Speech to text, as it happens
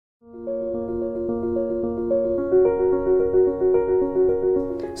So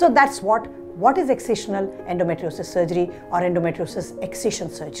that's what is excisional endometriosis surgery or endometriosis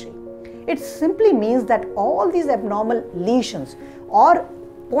excision surgery. It simply means that all these abnormal lesions or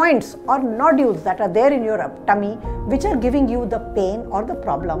points or nodules that are there in your tummy which are giving you the pain or the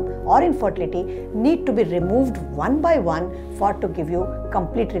problem or infertility need to be removed one by one for to give you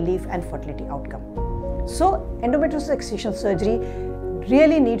complete relief and fertility outcome. So endometriosis excision surgery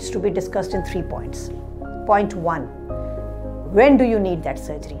really needs to be discussed in 3 points. Point 1, when do you need that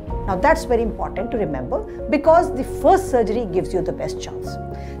surgery? Now that's very important to remember because the first surgery gives you the best chance.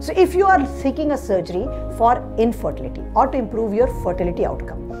 So if you are seeking a surgery for infertility or to improve your fertility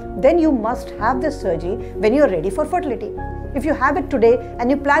outcome, then you must have this surgery when you are ready for fertility. If you have it today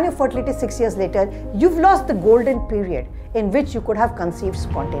and you plan your fertility 6 years later, you've lost the golden period in which you could have conceived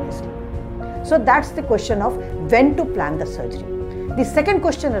spontaneously. So that's the question of when to plan the surgery. The second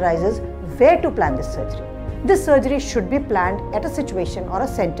question arises, where to plan this surgery? This surgery should be planned at a situation or a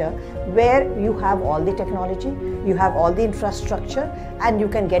center where you have all the technology, you have all the infrastructure, and you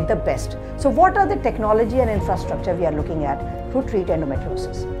can get the best. So what are the technology and infrastructure we are looking at to treat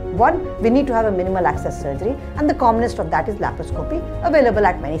endometriosis? One, we need to have a minimal access surgery, and the commonest of that is laparoscopy, available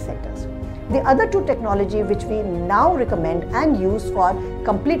at many centers. The other two technology which we now recommend and use for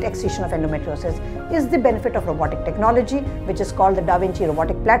complete excision of endometriosis is the benefit of robotic technology, which is called the Da Vinci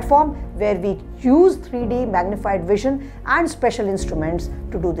robotic platform, where we use 3D magnified vision and special instruments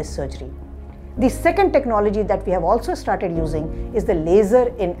to do this surgery. The second technology that we have also started using is the laser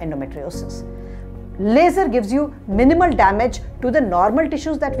in endometriosis. Laser gives you minimal damage to the normal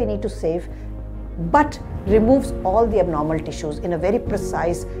tissues that we need to save, but removes all the abnormal tissues in a very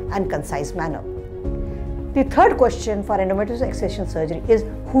precise and concise manner. The third question for endometriosis excision surgery is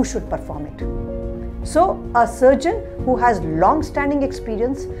who should perform it. So a surgeon who has long-standing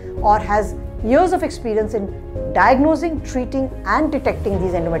experience or has years of experience in diagnosing, treating and detecting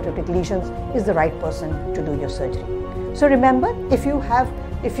these endometriotic lesions is the right person to do your surgery. So remember, if you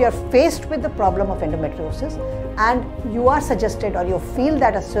are faced with the problem of endometriosis and you are suggested or you feel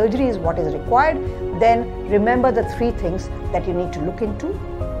that a surgery is what is required, then remember the 3 things that you need to look into: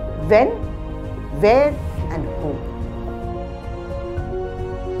 when, where and who.